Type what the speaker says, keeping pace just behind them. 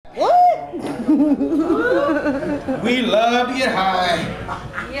We love to get high.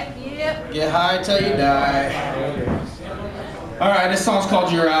 Yep. Get high till you die. All right, this song's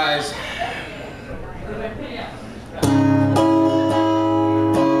called Your Eyes.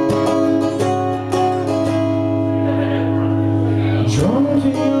 Drawn to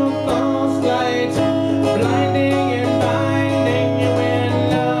your false light, blinding and binding you in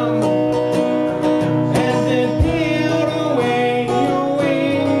love. As it peeled away your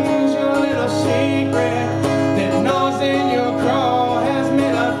wings, your little secret that gnaws in your craw has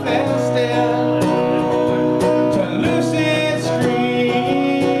manifested to lucid scream.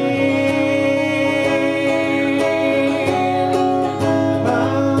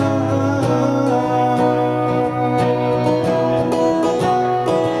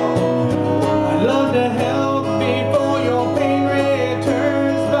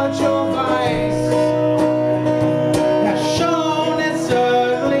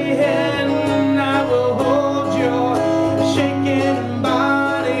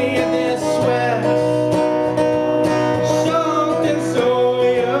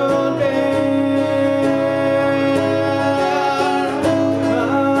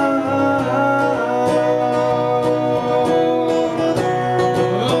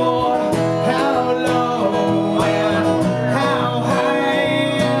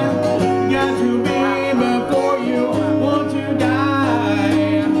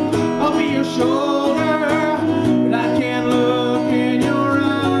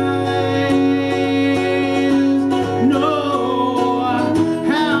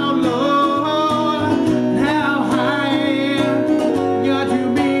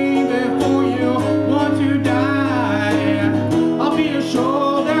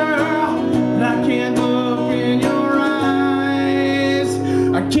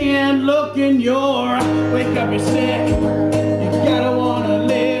 Look in your, wake up, you're sick. You gotta wanna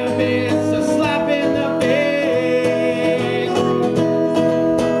live, it's a slap in the face.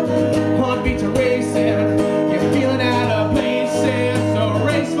 Heartbeats are racing, you're feeling out of place. It's a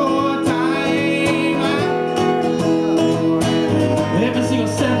race for time. Every single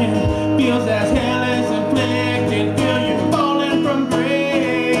second feels as hell as inflicted. Feel you falling from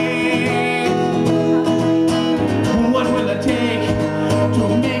grace. What will it take to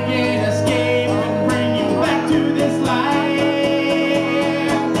make it escape and bring you back to this life?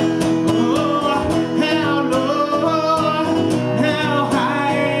 Oh, how low, how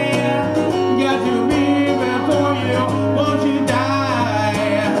high, got to be before you, won't you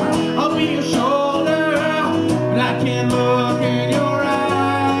die? I'll be your shoulder, but I can't look in your eyes.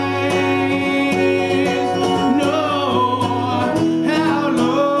 No, how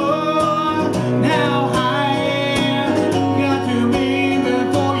low, how high, got to be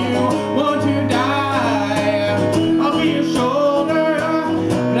before you, won't you die? I'll be your shoulder,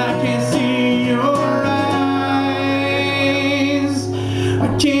 but I can't see your eyes. I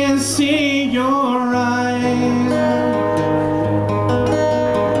can't see your eyes.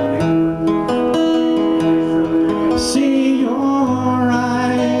 See your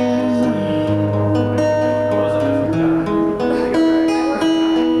eyes.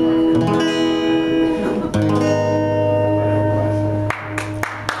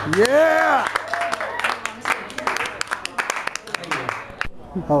 Yeah!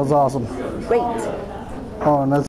 That was awesome. Great. Oh, and that's